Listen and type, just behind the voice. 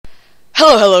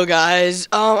Hello guys.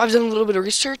 I've done a little bit of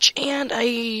research and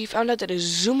I found out that a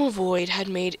Zoomovoid had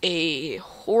made a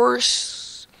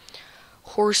horse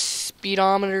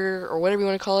speedometer, or whatever you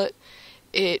want to call it.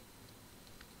 It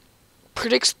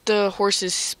predicts the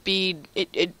horse's speed.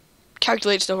 It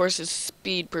calculates the horse's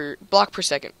speed per block per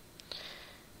second.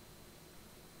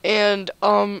 And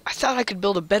I thought I could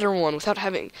build a better one without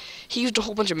having. He used a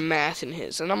whole bunch of math in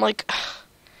his, and I'm like,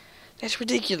 that's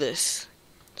ridiculous.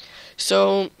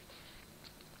 So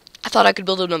I thought I could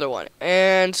build another one.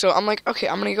 And so I'm like, okay,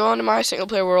 I'm going to go into my single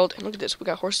player world. And look at this. We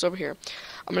got horses over here.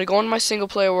 I'm going to go into my single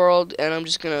player world, and I'm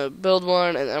just going to build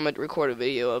one, and then I'm going to record a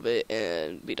video of it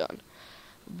and be done.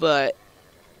 But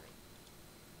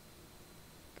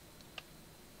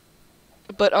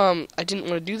I didn't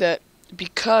want to do that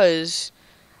because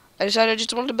I decided I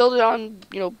just wanted to build it on,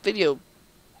 video,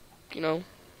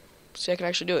 so I can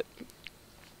actually do it.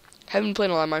 Haven't been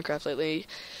playing a lot of Minecraft lately.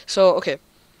 So, okay.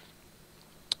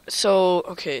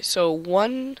 So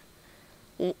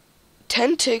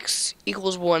 10 ticks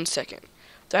equals 1 second.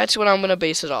 That's what I'm going to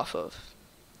base it off of.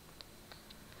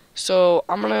 So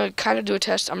I'm going to kind of do a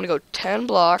test. I'm going to go 10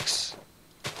 blocks.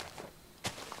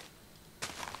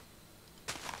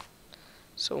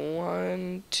 So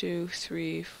 1, 2,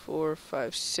 3, 4,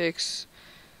 5, 6,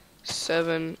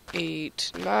 7,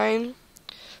 8, 9.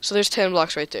 So there's 10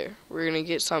 blocks right there. We're going to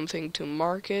get something to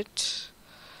mark it.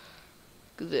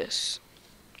 This.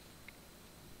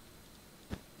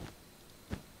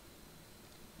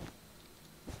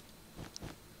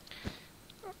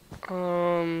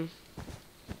 Boop.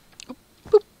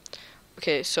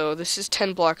 Okay, so this is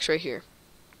 10 blocks right here.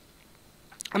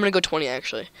 I'm gonna go 20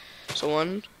 actually. So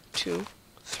 1, 2,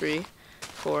 3,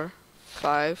 4,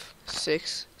 5,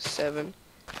 6, 7,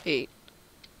 8,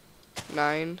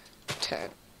 9, 10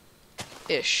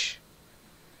 ish.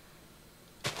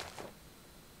 I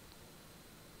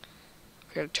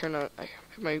gotta turn on.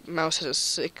 My mouse has a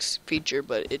 6 feature,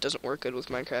 but it doesn't work good with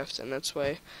Minecraft, and that's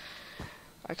why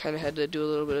I kind of had to do a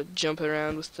little bit of jumping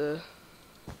around with the.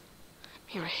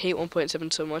 Man, I hate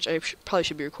 1.7 so much. I probably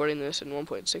should be recording this in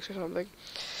 1.6 or something.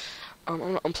 I'm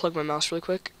gonna unplug my mouse really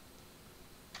quick.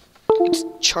 It's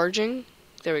charging.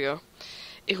 There we go.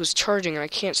 It was charging, and I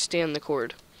can't stand the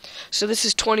cord. So this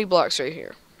is 20 blocks right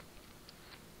here.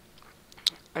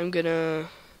 I'm gonna.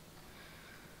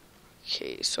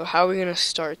 Okay, so how are we gonna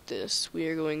start this? We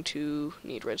are going to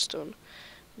need redstone.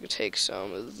 We're gonna take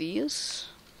some of these.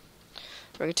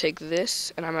 We're gonna take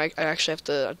this, and I actually have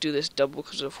to do this double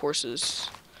because of horses.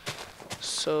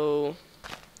 So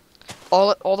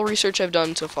all the research I've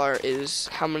done so far is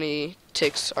how many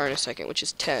ticks are in a second, which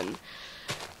is 10.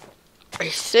 I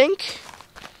think,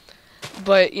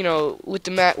 but with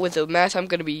the math I'm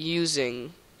gonna be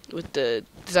using, with the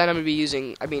design I'm gonna be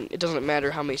using, I mean, it doesn't matter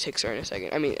how many ticks are in a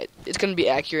second. I mean, it's gonna be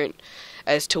accurate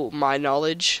as to my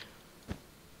knowledge.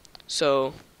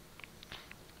 So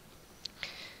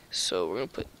we're gonna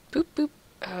put boop boop.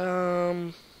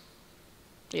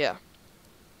 Yeah.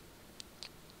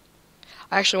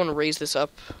 I actually want to raise this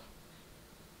up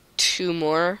 2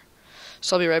 more,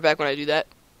 so I'll be right back when I do that.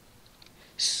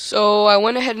 So I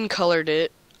went ahead and colored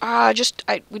it.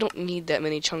 We don't need that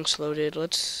many chunks loaded.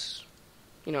 Let's,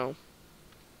 what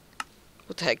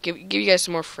the heck? Give you guys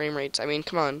some more frame rates. I mean,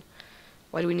 come on.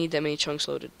 Why do we need that many chunks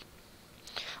loaded?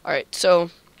 All right, so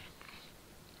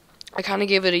I kind of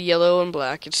gave it a yellow and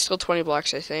black. It's still 20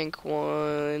 blocks, I think.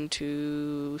 1,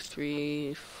 2,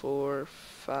 3, 4,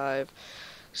 5,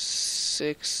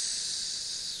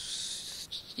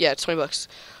 6. Yeah, it's 20 bucks.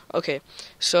 Okay,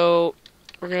 so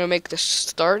we're gonna make the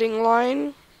starting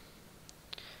line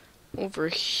over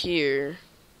here,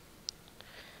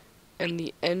 and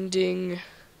the ending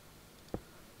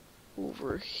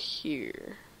over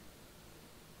here.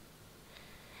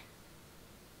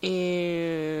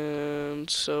 And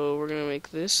so we're gonna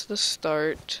make this the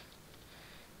start,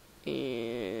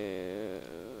 and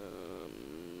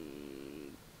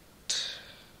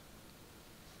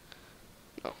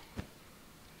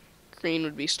green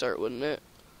would be start, wouldn't it?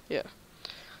 Yeah.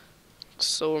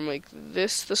 So we'll make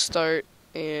this the start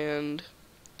and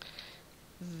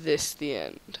this the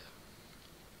end.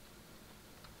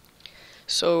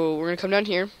 So we're gonna come down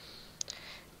here,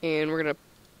 and we're gonna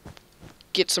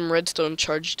get some redstone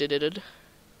charged.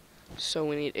 So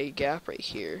we need a gap right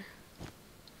here,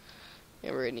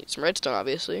 and we're gonna need some redstone,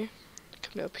 obviously.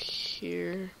 Come up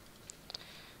here.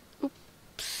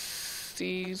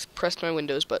 Oops, pressed my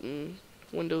Windows button.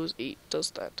 Windows 8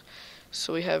 does that.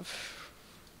 So we have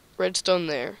redstone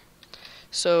there.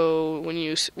 So when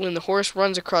the horse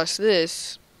runs across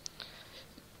this,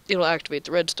 it'll activate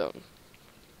the redstone.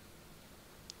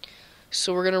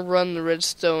 So we're gonna run the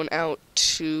redstone out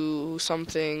to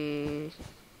something.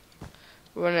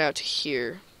 Run it out to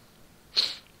here.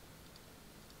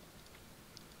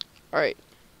 Alright.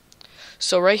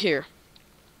 So right here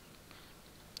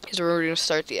is where we're gonna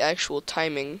start the actual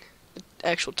timing, the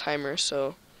actual timer.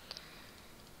 So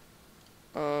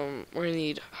we're gonna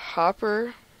need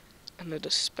hopper and a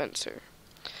dispenser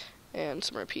and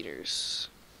some repeaters.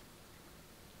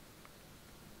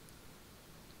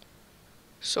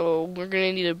 So we're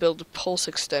gonna need to build a pulse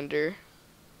extender.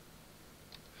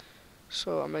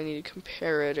 So I'm gonna need a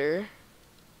comparator.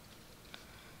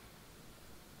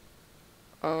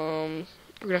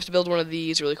 We're gonna have to build one of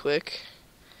these really quick.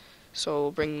 So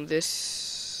we'll bring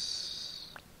this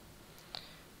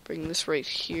right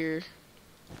here.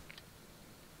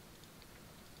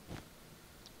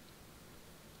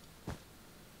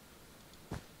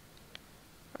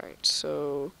 Alright,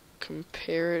 so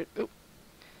comparator.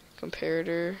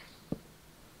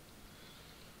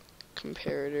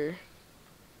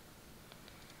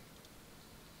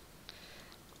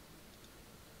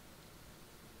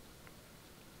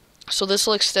 So this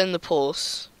will extend the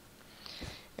pulse,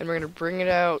 and we're gonna bring it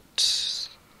out.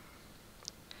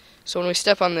 So when we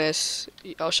step on this,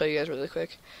 I'll show you guys really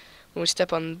quick. When we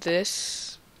step on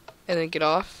this and then get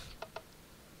off,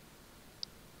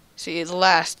 see, it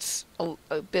lasts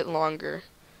a bit longer,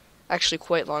 actually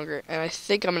quite longer, and I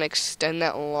think I'm gonna extend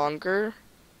that longer.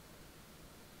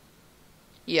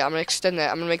 Yeah, I'm gonna extend that.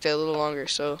 I'm gonna make that a little longer,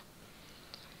 so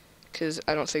because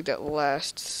I don't think that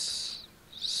lasts.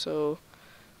 So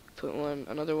put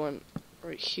another one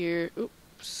right here.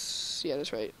 Oops, yeah,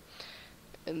 that's right.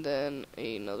 And then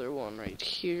another one right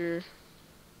here.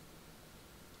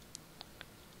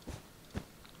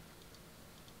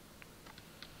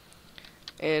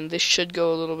 And this should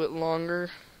go a little bit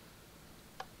longer.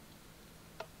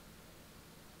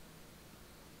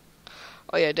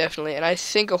 Oh yeah, definitely. And I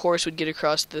think a horse would get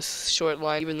across this short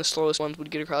line. Even the slowest ones would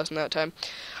get across in that time.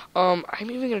 I'm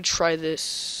even gonna try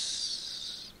this.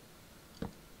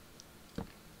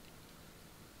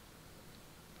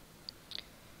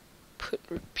 Put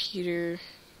repeater,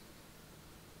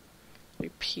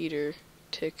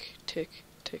 tick, tick,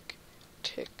 tick,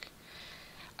 tick.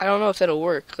 I don't know if that'll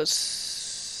work,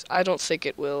 because I don't think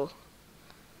it will.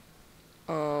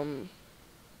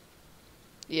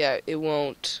 Yeah, it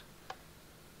won't.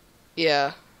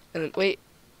 Yeah, and then, wait.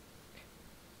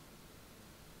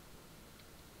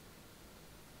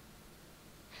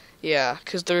 Yeah,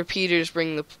 because the repeaters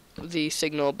bring the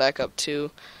signal back up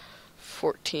to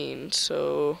 14,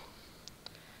 so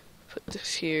put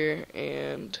this here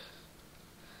and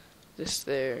this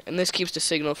there, and this keeps the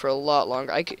signal for a lot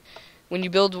longer. When you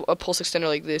build a pulse extender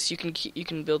like this, you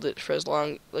can build it for as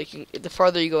long, the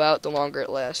farther you go out, the longer it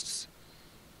lasts.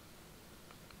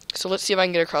 So let's see if I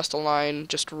can get across the line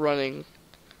just running.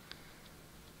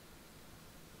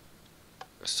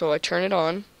 So I turn it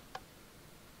on,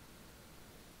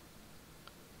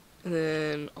 and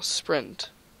then I'll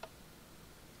sprint.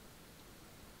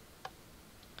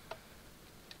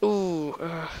 Ooh,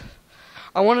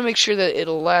 I want to make sure that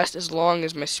it'll last as long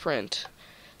as my sprint,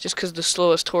 just because the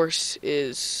slowest horse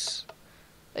is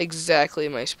exactly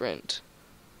my sprint.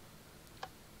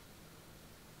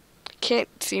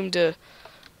 Can't seem to,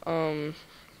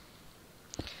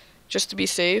 just to be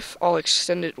safe, I'll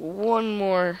extend it one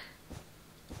more.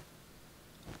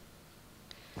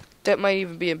 That might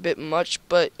even be a bit much,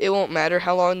 but it won't matter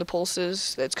how long the pulse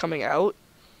is that's coming out.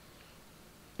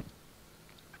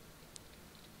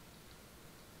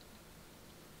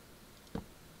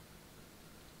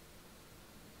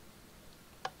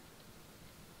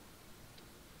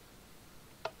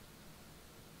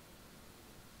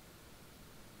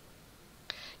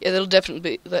 Yeah, that'll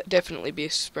definitely be a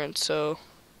sprint, so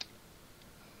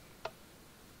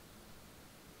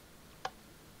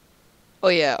oh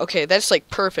yeah, okay, that's like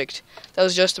perfect. That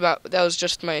was just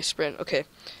my sprint. Okay.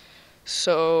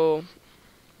 So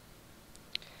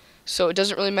it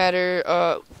doesn't really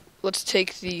matter. Let's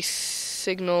take the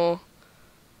signal.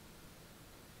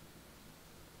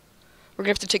 We're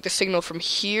gonna have to take the signal from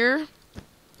here,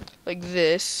 like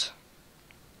this,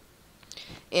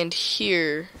 and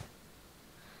here,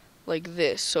 like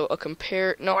this. So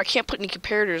no, I can't put any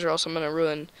comparators or else I'm gonna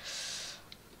ruin.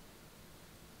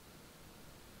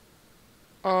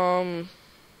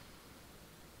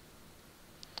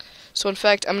 So in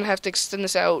fact, I'm gonna have to extend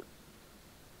this out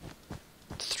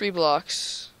 3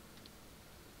 blocks.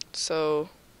 So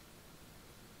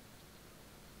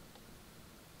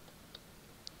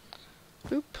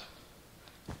boop,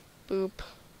 boop,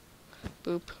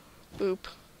 boop, boop,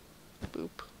 boop,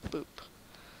 boop.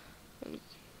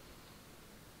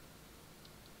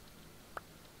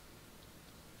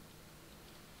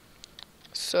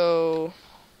 So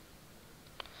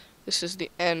this is the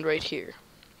end right here.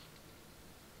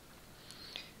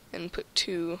 And put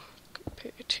two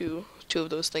of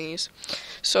those thingies.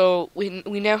 So we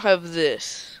now have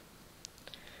this.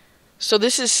 So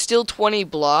this is still 20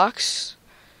 blocks,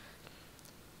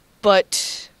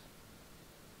 but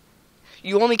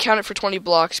you only count it for 20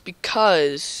 blocks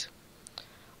because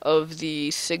of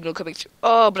the signal coming through.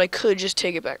 Oh, but I could just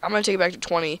take it back. I'm gonna take it back to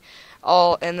 20.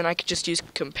 And then I could just use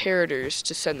comparators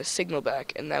to send the signal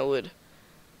back, and that would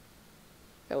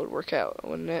work out,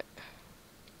 wouldn't it?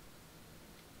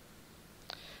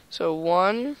 So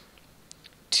 1,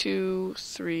 2,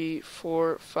 3,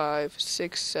 4, 5,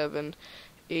 6, 7,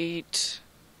 8,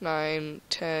 9,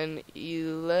 10,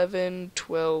 11,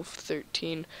 12,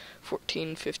 13,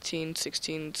 14, 15,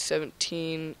 16,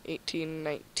 17, 18,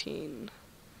 19,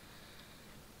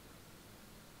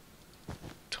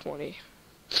 20.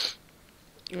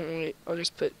 I'll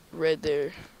just put red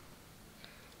there.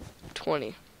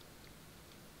 20.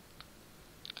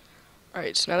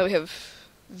 Alright, so now that we have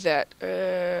that,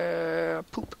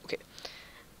 okay.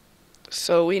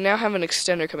 So we now have an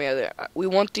extender coming out of there. We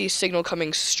want the signal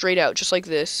coming straight out, just like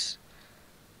this.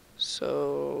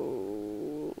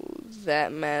 So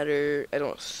that matter, I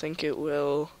don't think it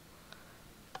will.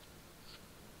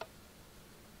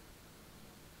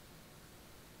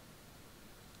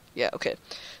 Yeah, okay.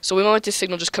 So we want this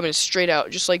signal just coming straight out,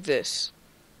 just like this.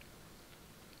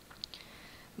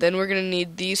 Then we're gonna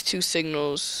need these two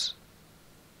signals.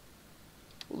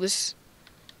 I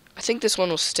think this one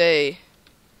will stay.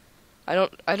 I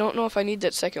don't know if I need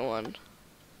that second one.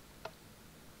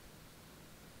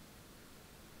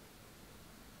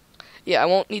 Yeah, I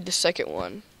won't need the second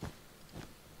one.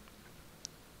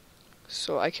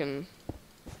 So I can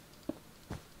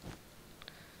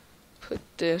put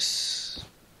this.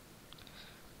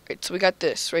 Right, so we got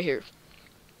this right here.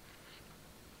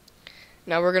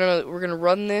 Now we're gonna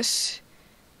run this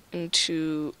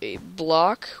into a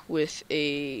block with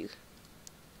a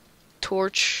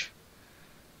torch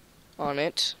on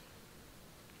it.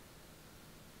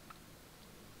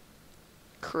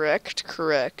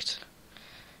 Correct.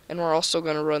 And we're also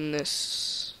gonna run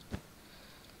this.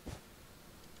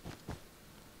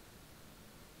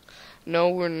 No,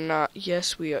 we're not.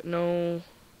 Yes, we are. No.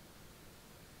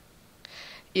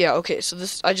 Yeah, okay, so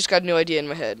I just got a new idea in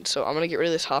my head. So I'm gonna get rid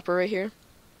of this hopper right here.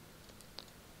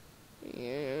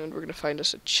 And we're gonna find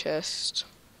us a chest.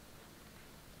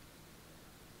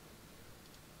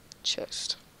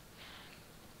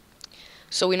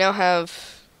 So we now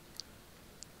have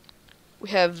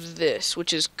this,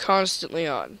 which is constantly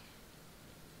on.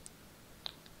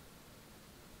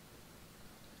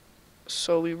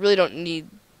 So we really don't need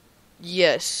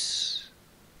yes.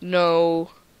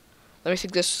 No. Let me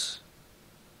think this.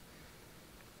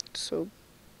 So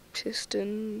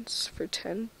pistons for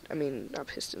 10, not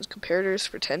pistons, comparators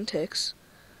for 10 ticks.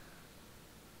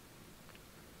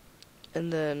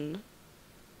 And then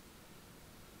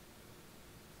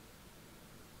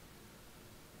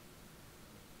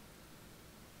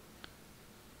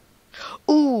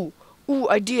Ooh,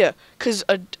 idea. 'Cause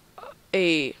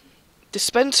a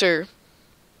dispenser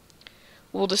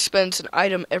will dispense an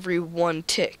item every 1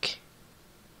 tick.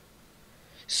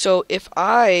 So if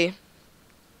I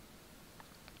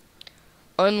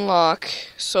unlock,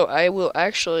 so I will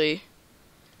actually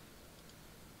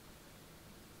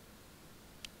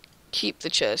keep the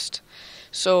chest.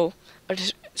 So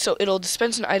it'll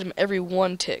dispense an item every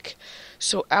 1 tick.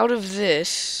 So out of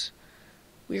this,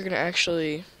 we're gonna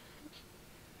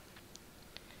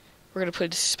put a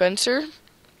dispenser.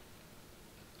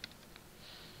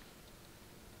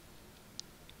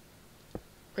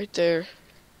 Right there.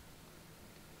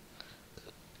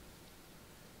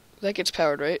 That gets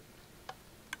powered, right?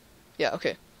 Yeah,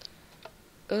 okay.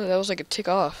 Oh, that was like a tick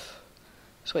off.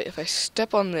 So wait, if I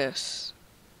step on this.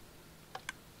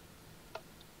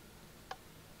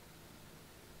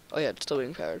 Oh yeah, it's still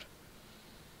being powered.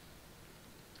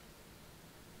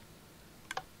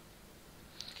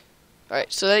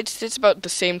 Alright, so it's about the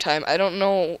same time. I don't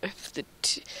know if it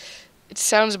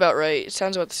sounds about right. It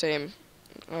sounds about the same.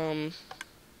 I'm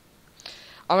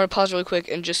gonna pause really quick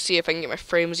and just see if I can get my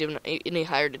frames even any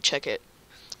higher to check it.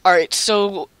 Alright,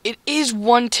 so it is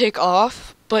 1 tick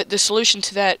off, but the solution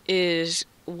to that is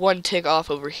 1 tick off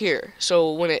over here.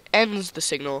 So when it ends the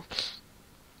signal,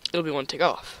 it'll be 1 tick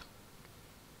off.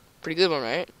 Pretty good one,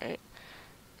 right? Right,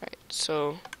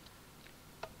 so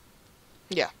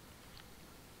yeah.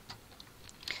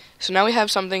 So now we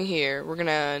have something here. We're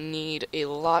gonna need a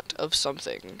lot of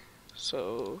something.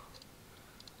 So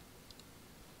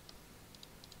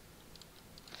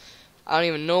I don't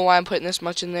even know why I'm putting this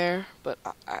much in there, but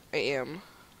I am.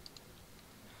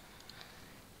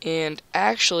 And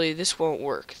actually, this won't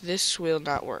work. This will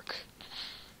not work.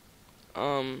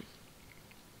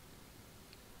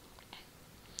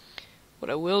 What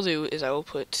I will do is I will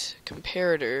put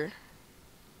comparator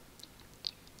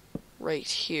right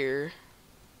here.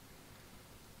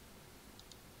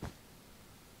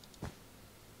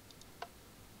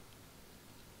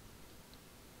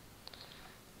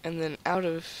 And then out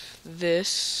of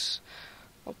this,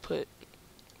 I'll put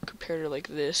comparator like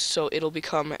this, so it'll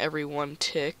become every 1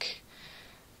 tick.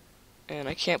 And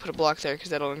I can't put a block there because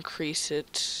that'll increase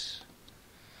it.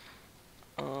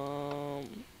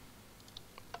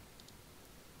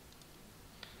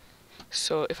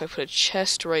 So if I put a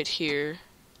chest right here,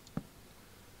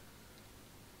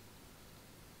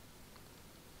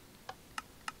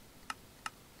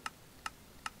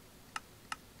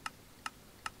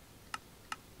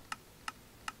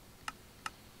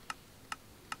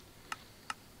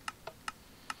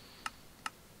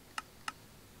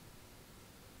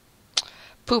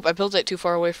 poop, I built it too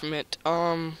far away from it.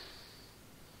 Because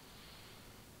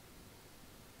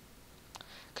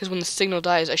when the signal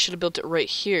dies, I should have built it right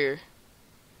here.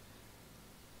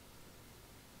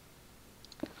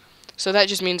 So that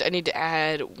just means I need to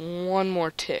add 1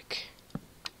 more tick.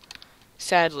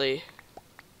 Sadly.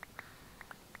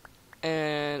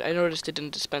 And I noticed it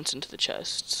didn't dispense into the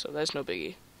chest, so that's no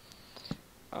biggie.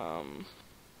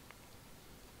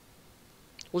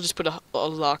 We'll just put a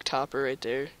lock topper right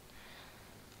there.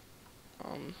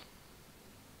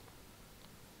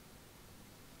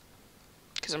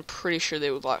 Because I'm pretty sure they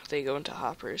go into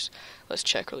hoppers. Let's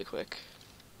check really quick.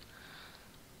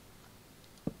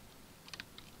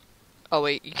 Oh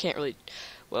wait, you can't really.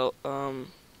 Well,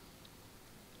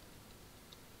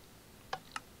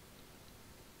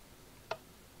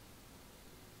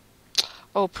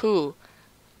 oh poo.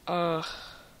 Because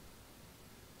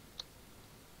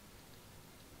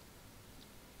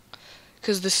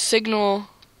the signal.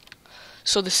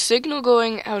 So the signal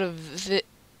going out of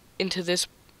into this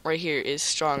right here is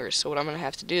stronger. So what I'm gonna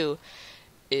have to do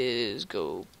is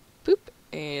go boop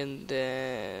and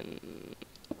then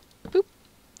boop.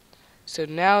 So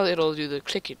now it'll do the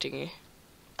clicky thingy.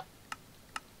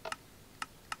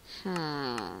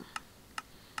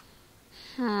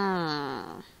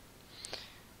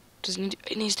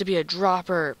 It needs to be a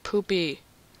dropper. Poopy.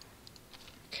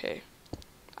 Okay.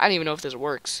 I don't even know if this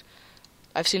works.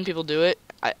 I've seen people do it.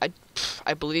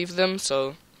 I believe them,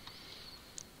 so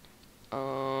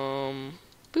boop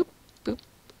boop,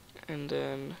 and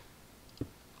then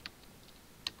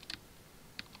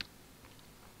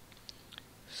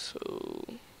so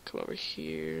come over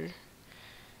here,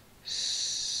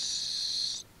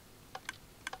 stand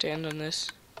on this.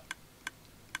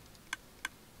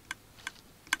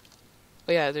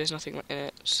 Oh yeah, there's nothing in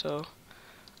it, so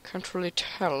can't really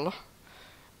tell.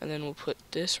 And then we'll put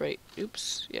this right.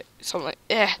 Oops. Yeah, something like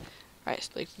Alright,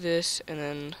 like this, and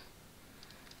then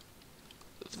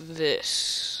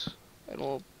this, and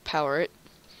we'll power it.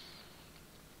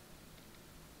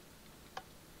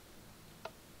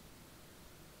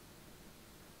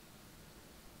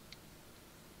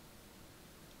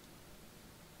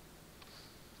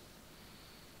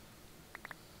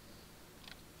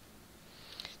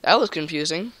 That was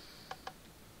confusing.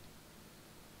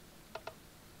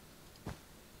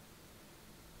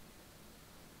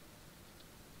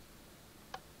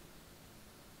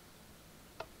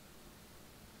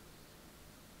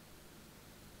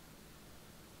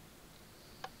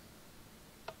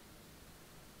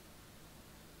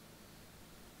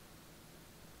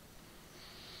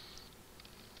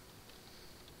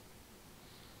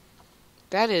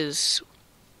 That is...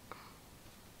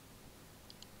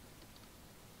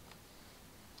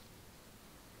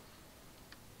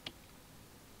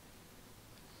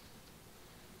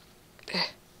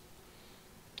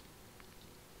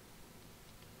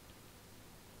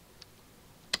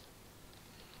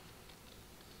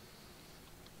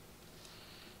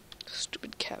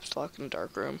 Stupid caps lock in the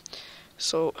dark room.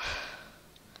 So,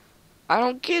 I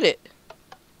don't get it.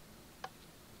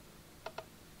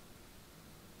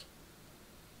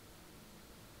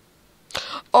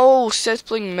 Oh,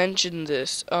 Sethbling mentioned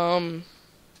this. Why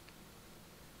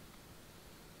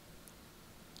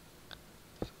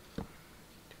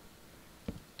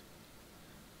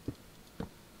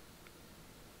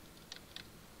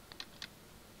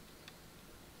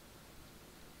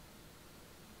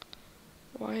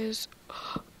is...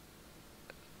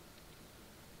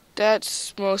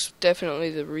 That's most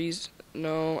definitely the reason.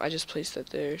 No, I just placed that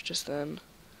there just then.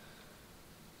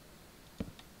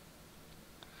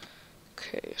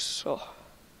 Okay, so...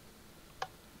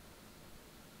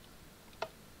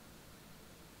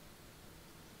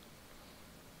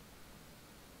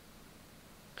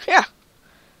 Yeah.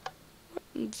 What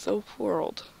in the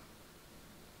world?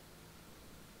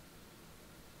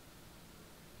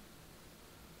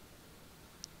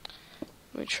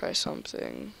 Let me try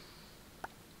something.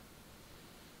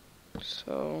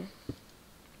 So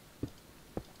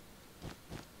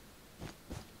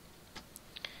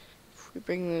if we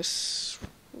bring this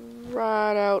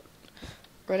right out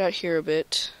here a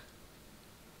bit.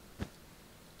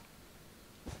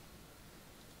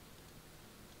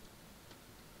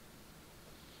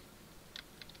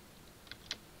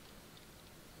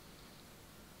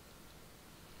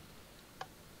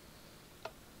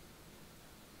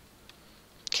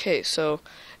 Okay, so,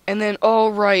 and then, oh,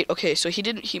 right, okay, so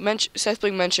Seth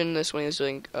Bling mentioned this when he was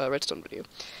doing a redstone video.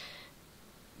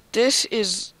 This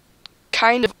is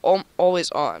kind of always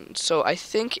on, so I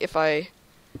think if I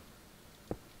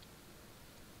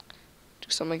do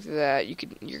something like that,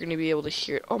 you're gonna be able to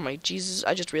hear it. Oh my Jesus,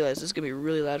 I just realized this is gonna be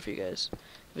really loud for you guys.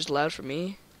 If it's loud for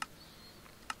me.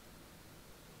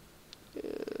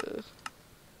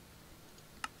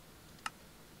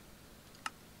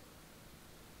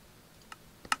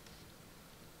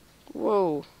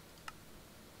 Whoa.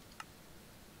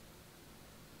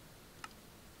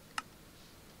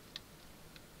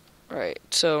 Alright,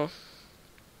 so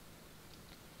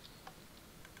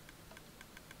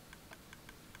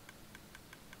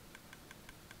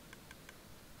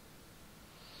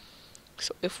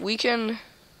if we can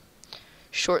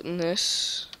shorten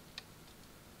this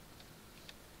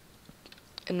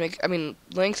and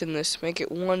lengthen this, make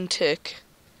it 1 tick.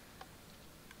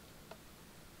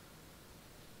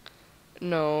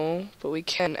 No, but we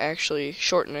can actually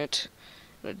shorten it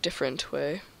in a different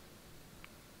way.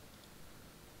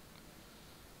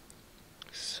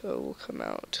 So we'll come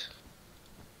out.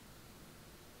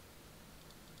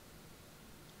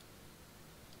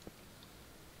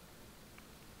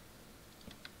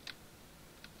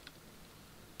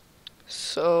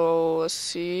 So let's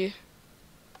see.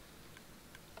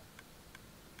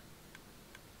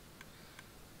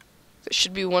 It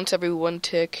should be once every 1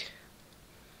 tick.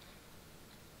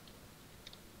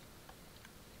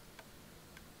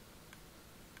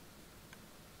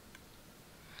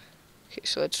 Okay,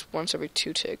 so that's once every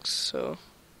 2 ticks, so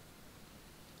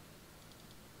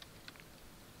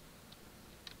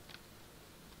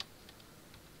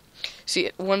see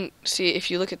if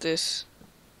you look at this,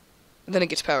 then it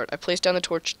gets powered. I place down the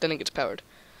torch, then it gets powered.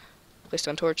 Place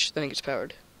down torch, then it gets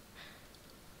powered.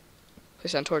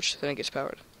 Place down torch, then it gets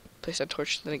powered. Place down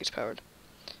torch, then it gets powered.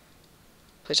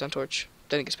 Place down torch,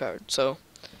 then it gets powered. So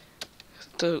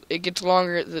it gets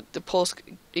longer. The pulse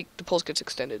gets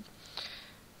extended.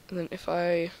 And then if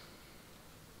I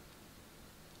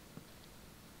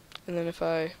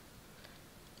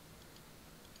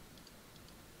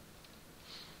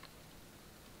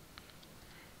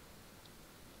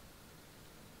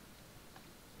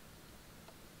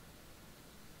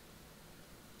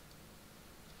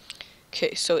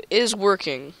okay, so it is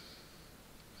working.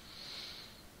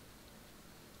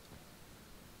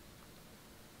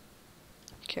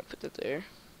 Can't put that there.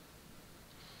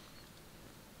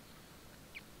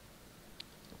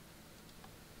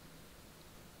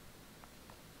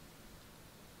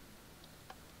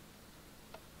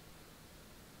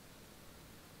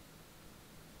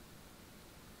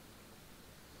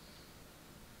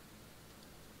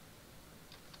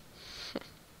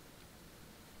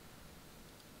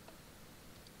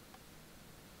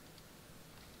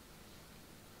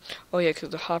 Oh yeah, because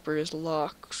the hopper is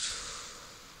locked.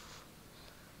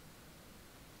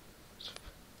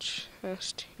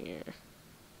 Chest here.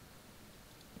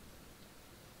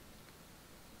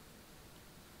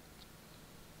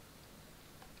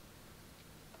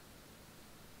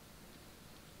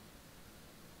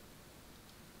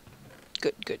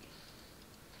 Good.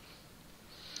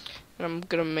 And I'm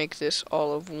gonna make this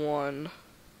all of one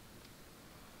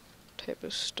type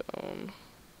of stone.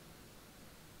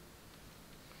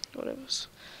 Whatever.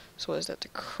 So what is that? The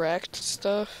cracked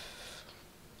stuff?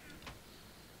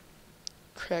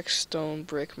 Cracked stone,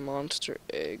 brick, monster,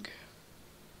 egg.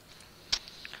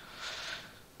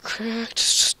 Cracked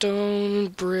stone,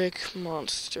 brick,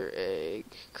 monster, egg.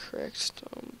 Cracked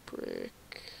stone, brick.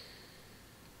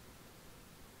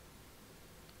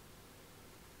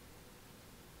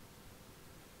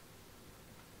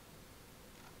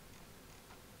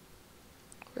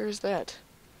 Where is that?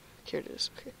 Here it is.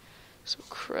 Okay. So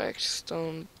cracked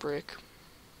stone, brick,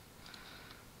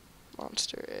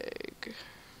 monster, egg.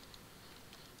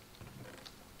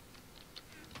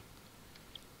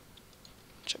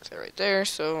 Check that right there.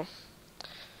 So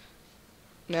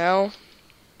now,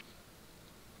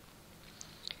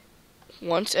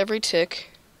 once every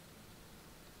tick,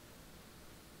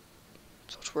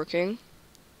 it's working.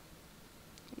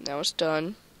 Now it's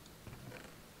done.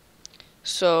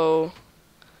 So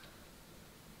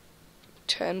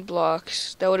 10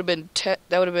 blocks. That would have been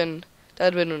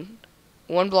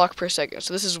 1 block per second.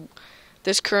 So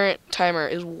this current timer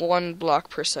is 1 block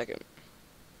per second.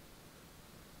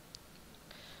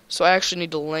 So I actually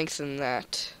need to lengthen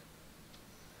that,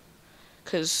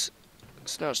 cause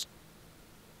I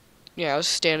was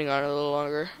standing on it a little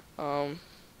longer.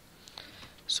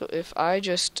 So if I'm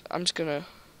just gonna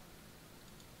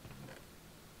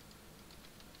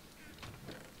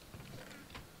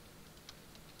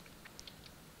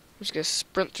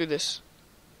sprint through this.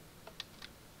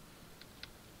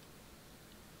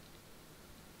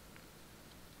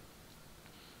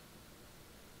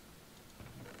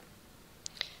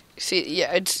 See,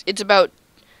 yeah, it's about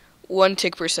 1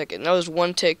 tick per second. That was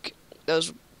 1 tick. That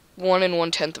was 1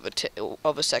 1/10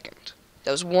 of a second.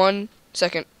 That was 1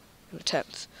 second and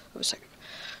 1/10 of a second.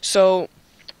 So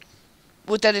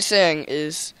what that is saying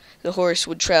is the horse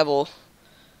would travel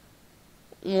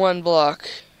 1 block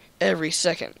every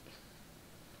second,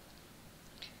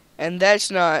 and that's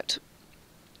not.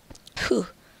 Whew.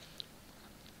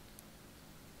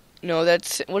 No,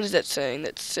 what is that saying?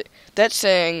 That's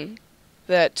saying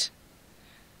that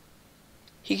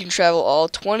he can travel all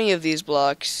 20 of these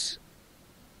blocks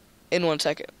in 1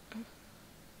 second.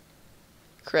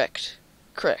 Correct.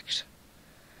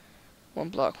 1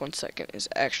 block, 1 second is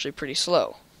actually pretty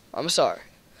slow. I'm sorry.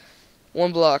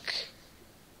 1 block,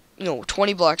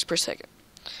 20 blocks per second.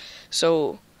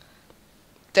 So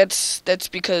that's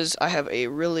because I have a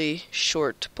really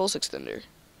short pulse extender.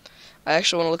 I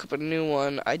actually want to look up a new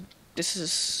one. This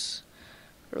is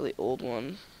a really old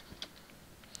one.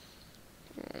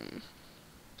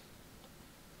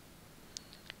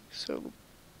 So,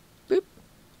 boop,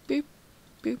 boop,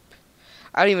 boop.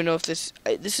 I don't even know if this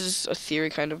is a theory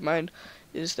kind of mine,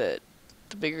 is that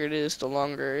the bigger it is, the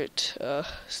longer it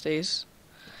stays.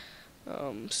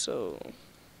 So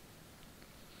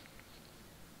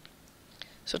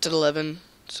it's at 11.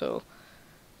 So,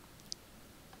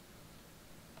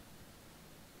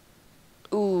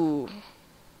 ooh.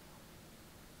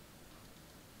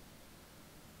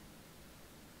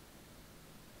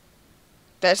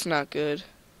 That's not good.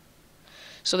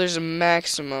 So there's a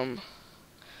maximum.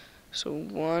 So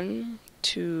 1,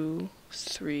 2,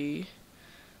 3.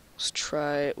 Let's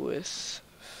try it with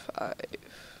 5.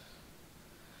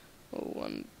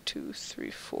 1, 2,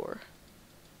 3, 4.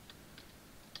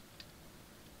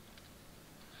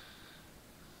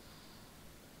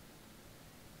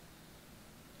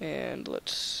 And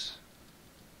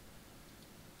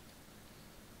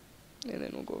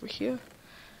then we'll go over here.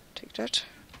 Take that.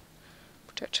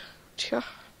 Put that here.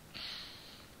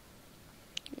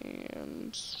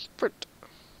 And sprint.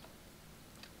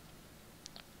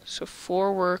 So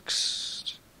 4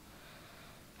 works.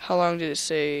 How long did it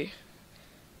say?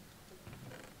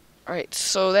 Alright,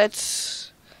 so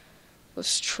let's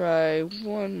try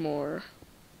one more.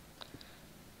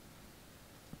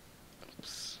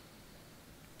 Oops.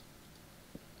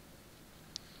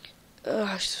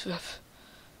 Boop.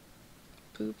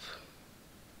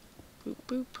 Boop,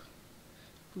 boop.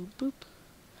 Boop, boop.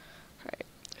 Alright,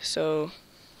 so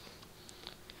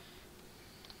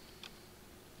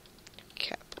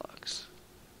cat blocks.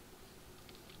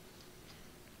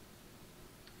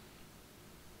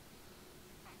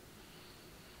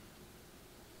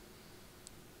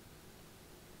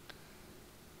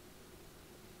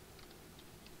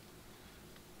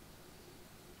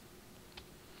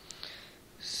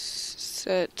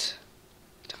 Set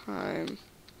time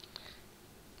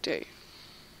day.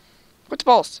 What's the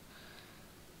balls?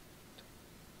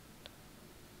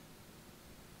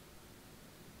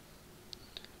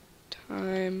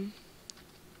 Time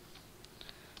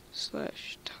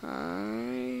 /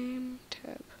 time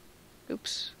tab.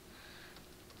 Oops.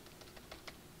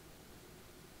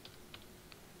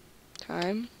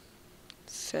 Time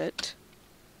set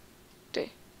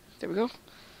day. There we go.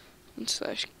 And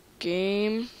 /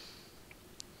 game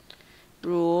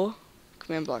rule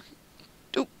command block.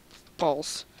 Oop,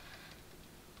 balls.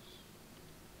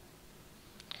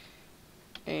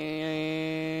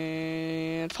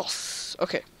 And false.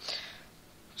 Okay.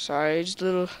 Sorry, just a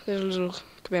little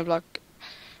command block.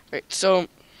 Right, so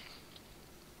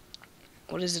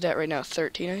what is it at right now?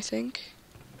 13, I think.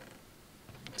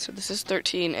 So this is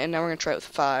 13, and now we're gonna try it with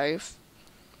 5.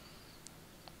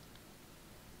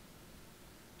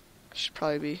 Should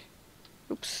probably be.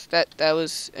 Oops, that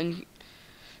was, and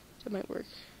that might work.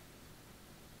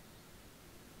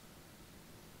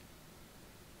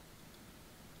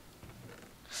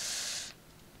 So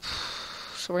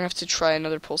we're gonna have to try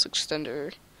another pulse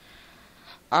extender.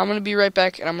 I'm gonna be right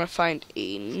back, and I'm gonna find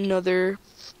another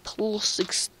pulse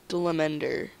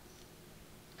experimenter.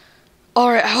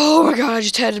 Alright, oh my god, I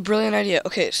just had a brilliant idea.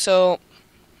 Okay, so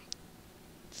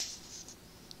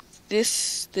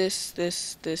this, that,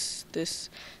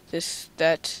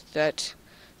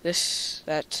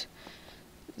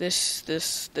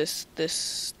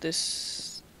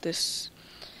 this,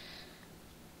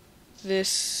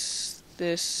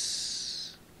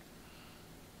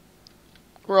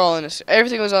 we're all unnecessary.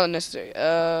 Everything was unnecessary.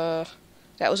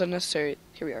 That was unnecessary.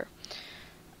 Here we are.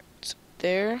 It's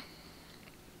there.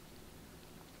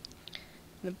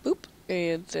 And then boop.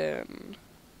 And then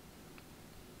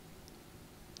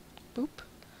boop.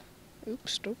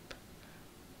 Oops, nope.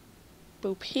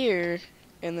 Boop here.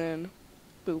 And then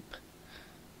boop.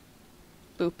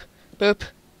 Boop. Boop.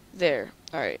 There.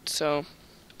 Alright, so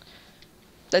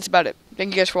that's about it.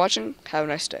 Thank you guys for watching. Have a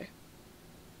nice day.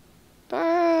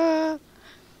 Bye.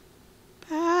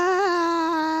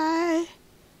 Bye.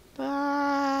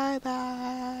 Bye.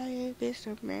 Bye. Miss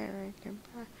American.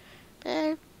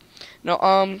 Bye.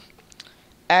 No,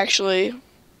 actually,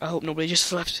 I hope nobody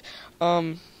just left.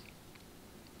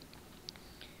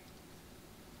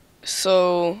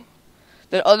 So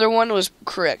the other one was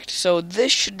correct. So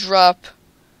this should drop.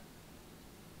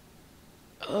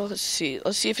 Oh, let's see.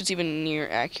 Let's see if it's even near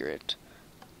accurate.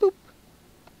 Boop.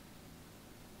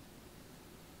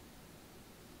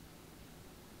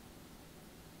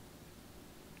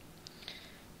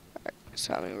 Alright,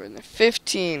 so how many were in there?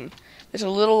 15. It's a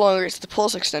little longer. It's the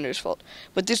pulse extender's fault.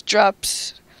 But this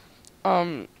drops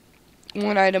one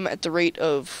item at the rate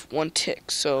of 1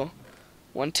 tick. So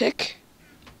 1 tick,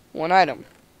 1 item.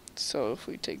 So if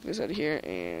we take this out of here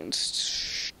and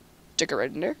stick it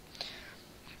right in there.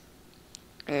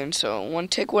 And so 1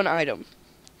 tick, 1 item.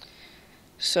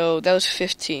 So that was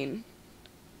 15.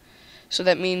 So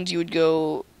that means you would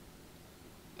go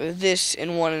this in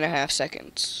 1.5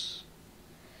 seconds.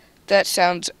 That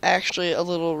sounds actually a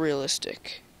little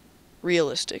realistic.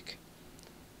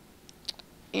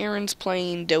 Aaron's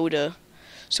playing Dota.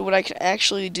 So what I can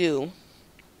actually do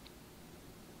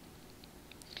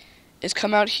is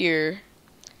come out here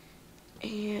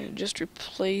and just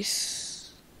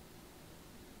replace.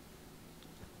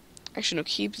 Actually, no,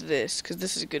 keep this, because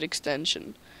this is a good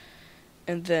extension.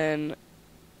 And then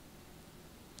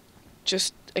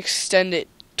just extend it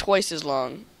twice as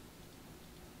long.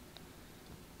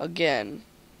 Again.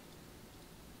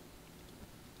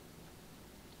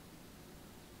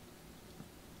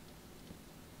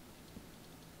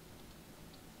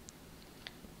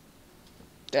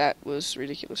 That was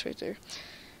ridiculous right there.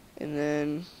 And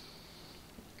then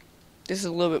this is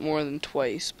a little bit more than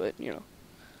twice, but you know.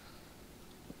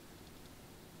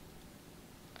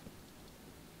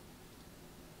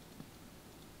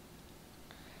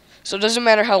 So it doesn't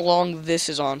matter how long this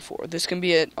is on for. This can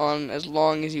be on as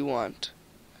long as you want.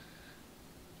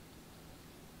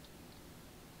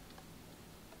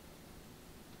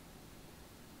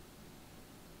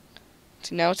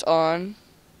 See, now it's on.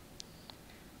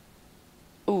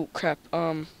 Oh crap.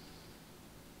 That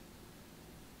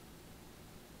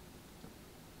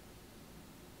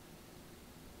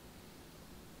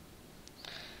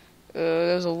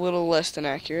was a little less than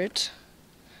accurate.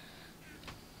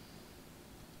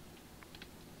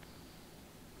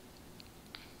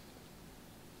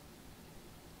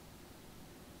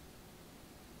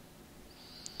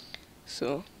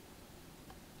 So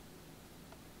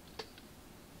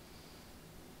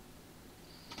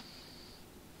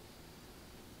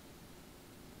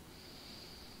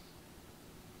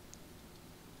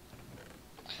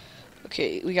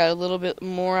okay, we got a little bit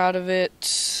more out of it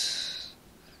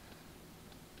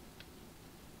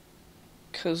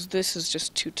because this is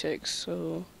just 2 ticks.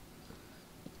 So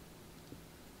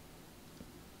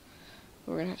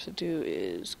what we're gonna have to do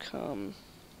is come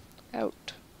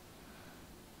out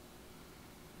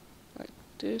like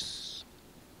this.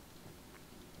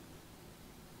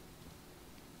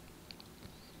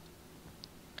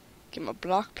 Get my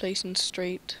block placing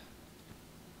straight.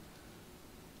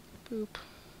 Boop.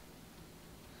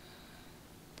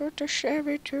 Put the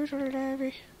Chevy to the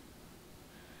levee.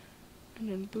 And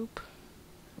then boop.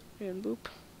 And boop.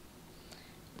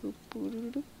 Boop.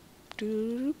 Boop.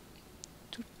 Doop.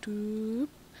 Doop. Doop.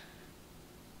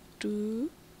 Doop.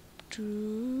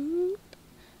 Doop.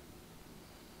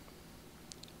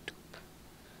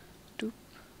 Doop.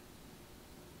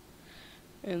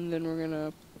 And then we're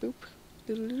gonna boop.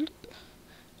 Boop.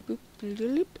 Boop.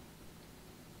 Boop.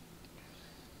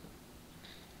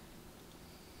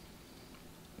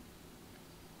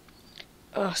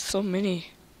 So many.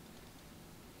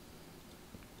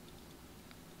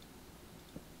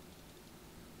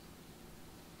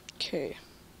 Okay.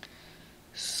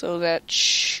 So that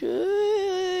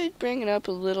should bring it up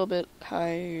a little bit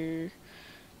higher.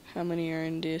 How many are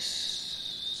in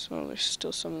this? Oh, there's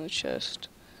still some in the chest.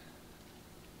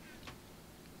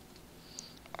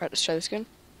 Alright, let's try this again.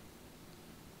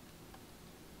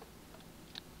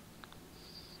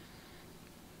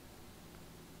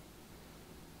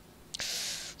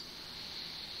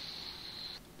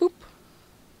 Boop.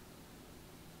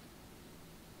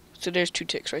 So there's 2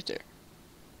 ticks right there.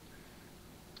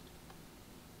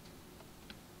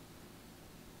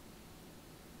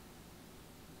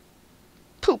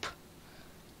 Poop.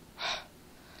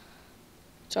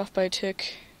 It's off by a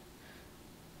tick.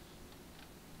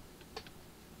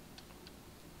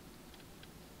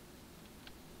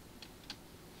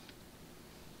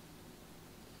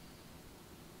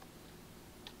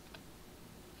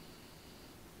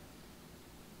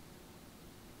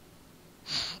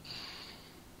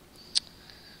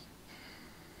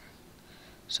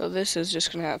 So this is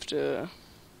just gonna have to,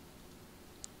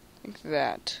 like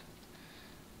that.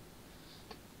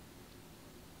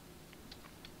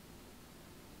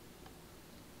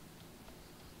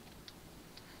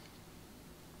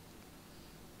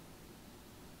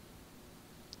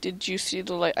 Did you see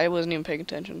the light? I wasn't even paying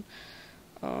attention.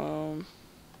 Oh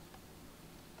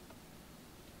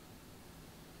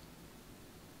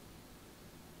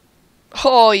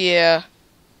yeah.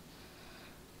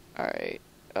 Alright.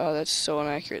 Oh, that's so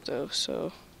inaccurate though,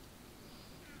 so.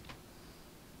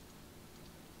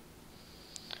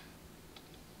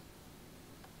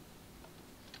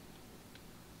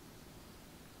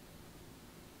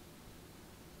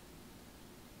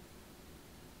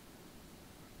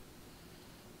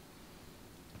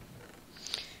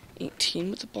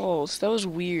 $18 with the balls. That was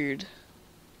weird.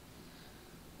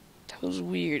 That was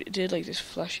weird. It did like this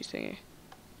flashy thingy.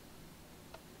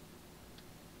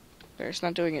 There, it's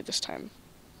not doing it this time.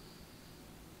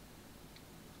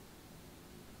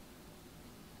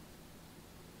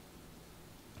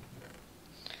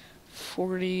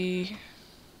 $40.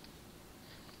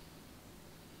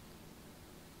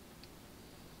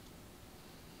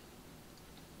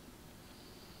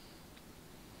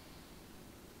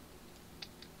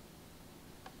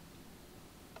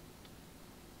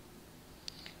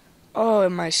 Oh,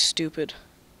 am I stupid?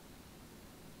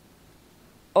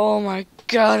 Oh my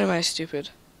god, am I stupid?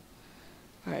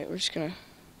 Alright, we're just gonna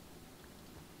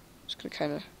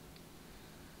kinda.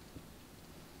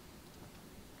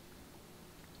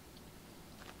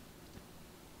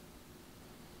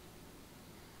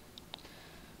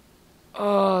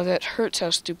 Oh, that hurts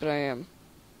how stupid I am.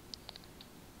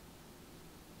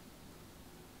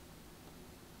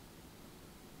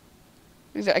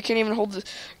 Look at that, I can't even hold the,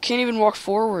 can't even walk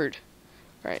forward.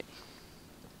 Right.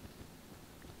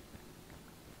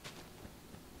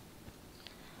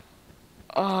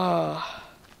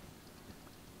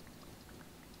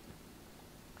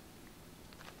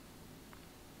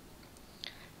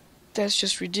 That's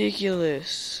just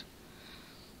ridiculous.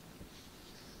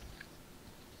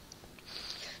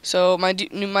 So my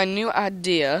new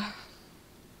idea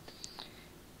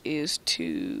is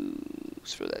to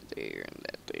throw that there and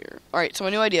that there. All right. So my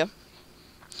new idea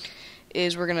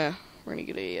is we're gonna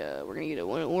get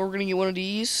one of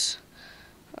these.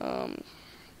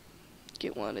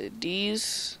 Get one of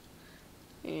these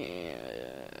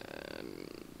and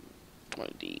one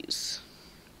of these.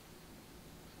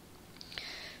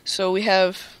 So we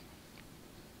have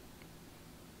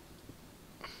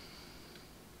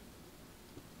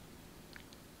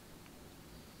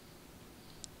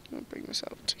I'll bring this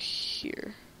out to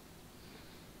here.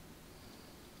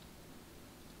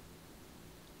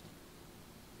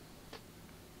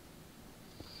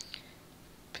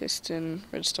 Piston,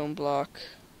 redstone block,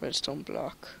 redstone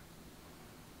block.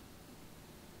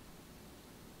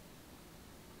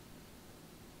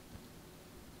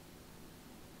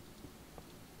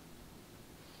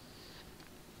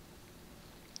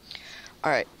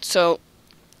 Alright, so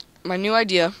my new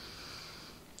idea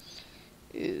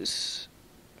is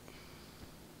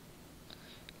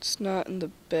it's not in the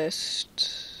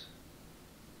best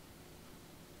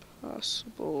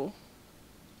possible.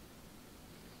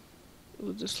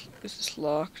 Ooh, is this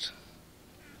locked?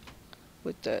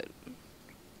 With that.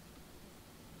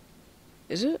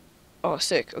 Is it? Oh,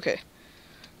 sick. Okay.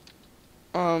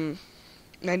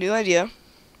 My new idea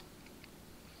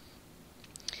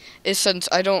is, since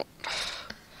I don't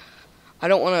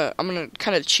wanna, I'm gonna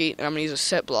kind of cheat and I'm gonna use a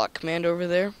set block command over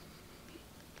there.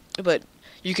 But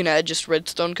you can add just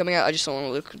redstone coming out. I just don't want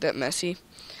to look that messy.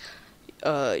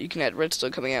 You can add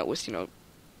redstone coming out with,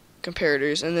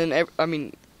 comparators, and then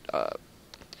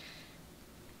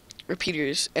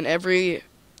repeaters, and every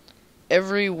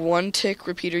every 1 tick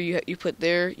repeater you put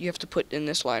there, you have to put in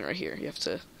this line right here. You have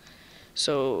to.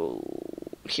 So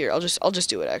here, I'll just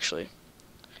do it actually.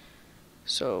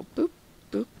 So boop,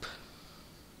 boop.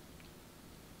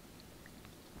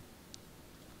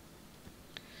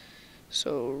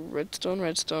 So redstone,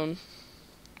 redstone,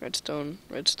 redstone,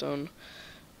 redstone,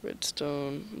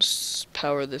 redstone. Let's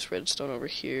power this redstone over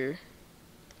here.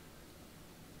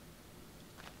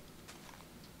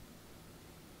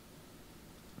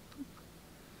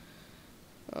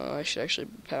 I should actually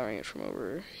be powering it from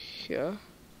over here.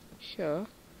 Here.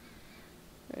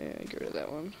 And get rid of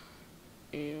that one.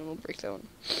 And we'll break that one.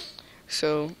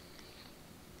 So,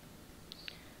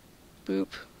 boop,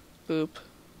 boop,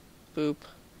 boop,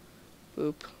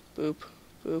 boop, boop,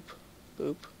 boop,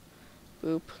 boop,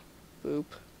 boop, boop,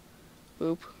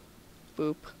 boop,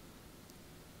 boop.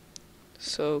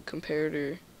 So,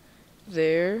 comparator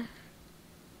there.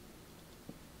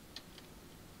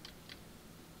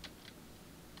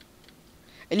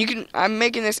 And you can, I'm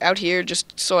making this out here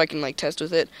just so I can like test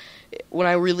with it. When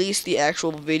I release the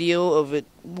actual video of it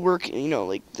working, you know,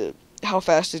 like how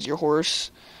fast is your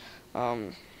horse,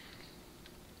 I'll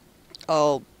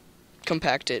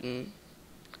compact it and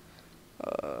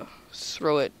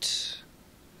throw it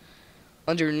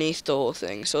underneath the whole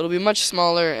thing. So it'll be much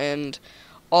smaller and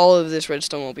all of this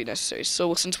redstone won't be necessary.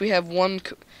 So since we have one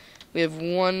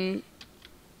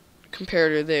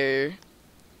comparator there, we're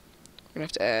gonna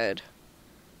have to add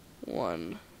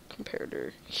one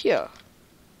comparator here.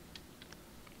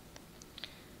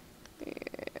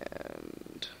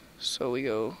 And so we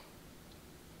go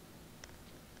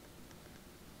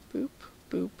boop,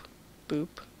 boop, boop,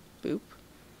 boop,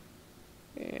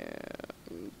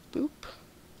 and boop,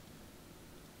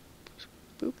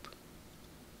 boop, boop,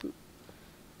 boop,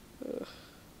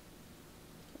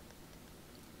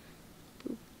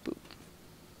 boop.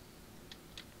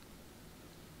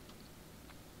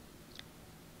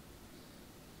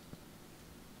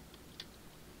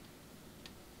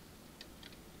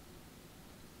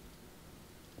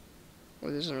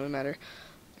 Well, it doesn't really matter.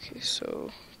 Okay, so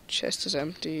chest is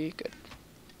empty. Good.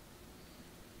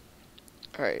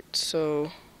 Alright,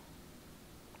 so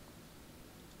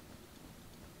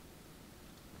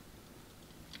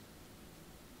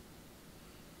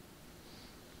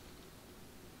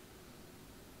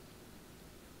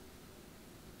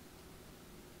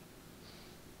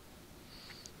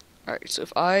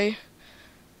if I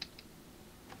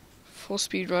full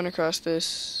speed run across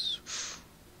this.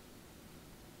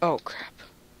 Oh crap.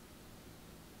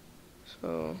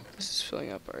 So this is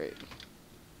filling up, alright.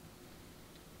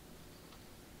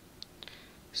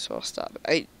 So I'll stop.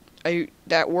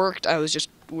 That worked. I was just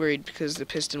worried because the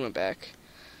piston went back.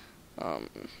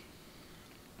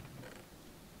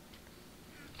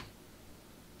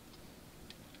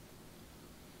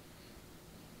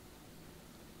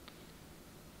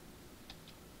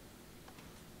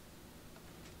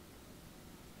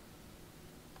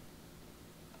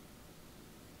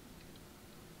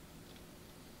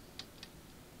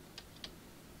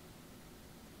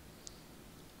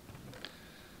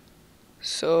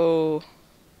 So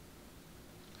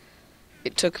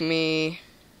it took me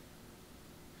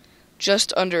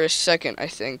just under a second, I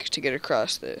think, to get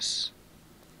across this.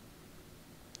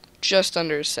 Just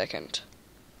under a second.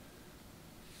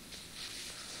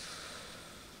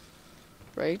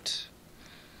 Right?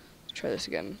 Let's try this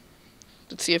again.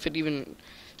 Let's see if it even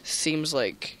seems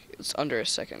like it's under a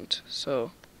second.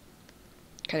 So,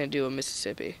 kind of do a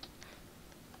Mississippi.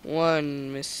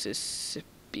 1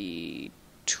 Mississippi.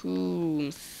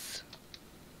 2.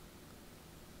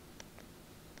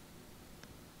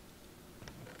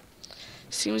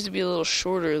 Seems to be a little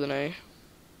shorter than I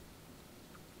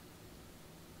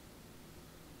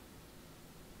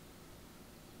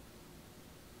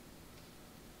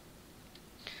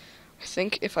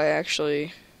think. If I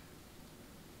actually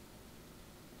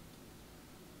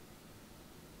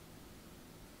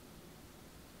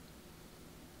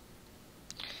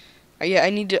yeah, I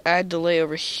need to add delay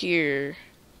over here.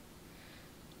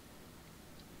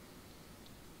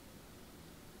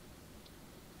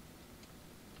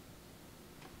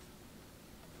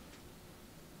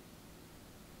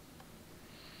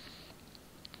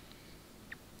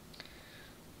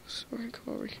 So we're gonna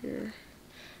come over here.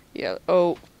 Yeah,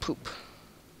 oh, poop.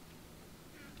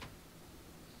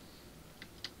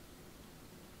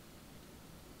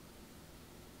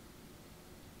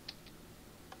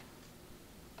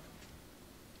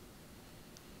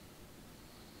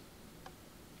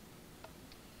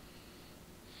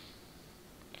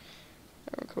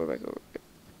 Go back over.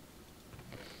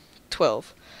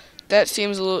 12. That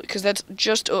seems a little, because that's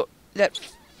just that.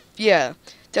 Yeah,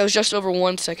 That was just over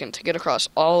 1 second to get across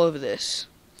all of this.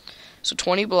 So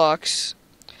 20 blocks.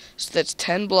 So that's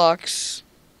 10 blocks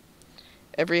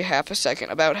every half a second,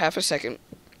 about half a second.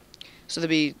 So there'd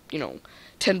be,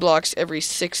 10 blocks every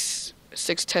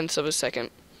 6/10 of a second.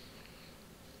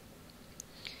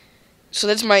 So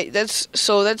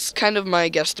that's kind of my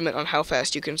guesstimate on how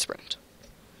fast you can sprint.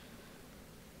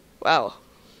 Wow,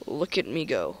 look at me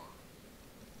go.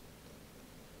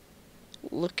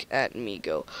 Look at me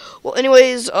go. Well,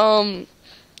 anyways,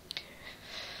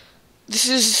 this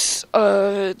is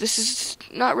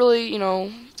not really,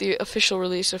 the official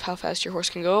release of how fast your horse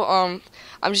can go.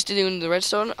 I'm just doing the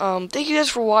redstone. Thank you guys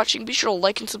for watching. Be sure to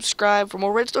like and subscribe for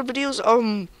more redstone videos.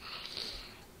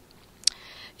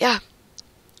 Yeah.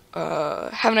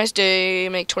 Have a nice day.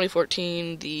 Make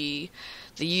 2014 the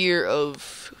year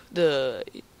of the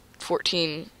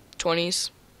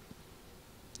 1420s.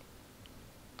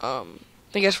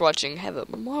 Thank you guys for watching. Have a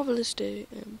marvelous day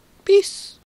and peace.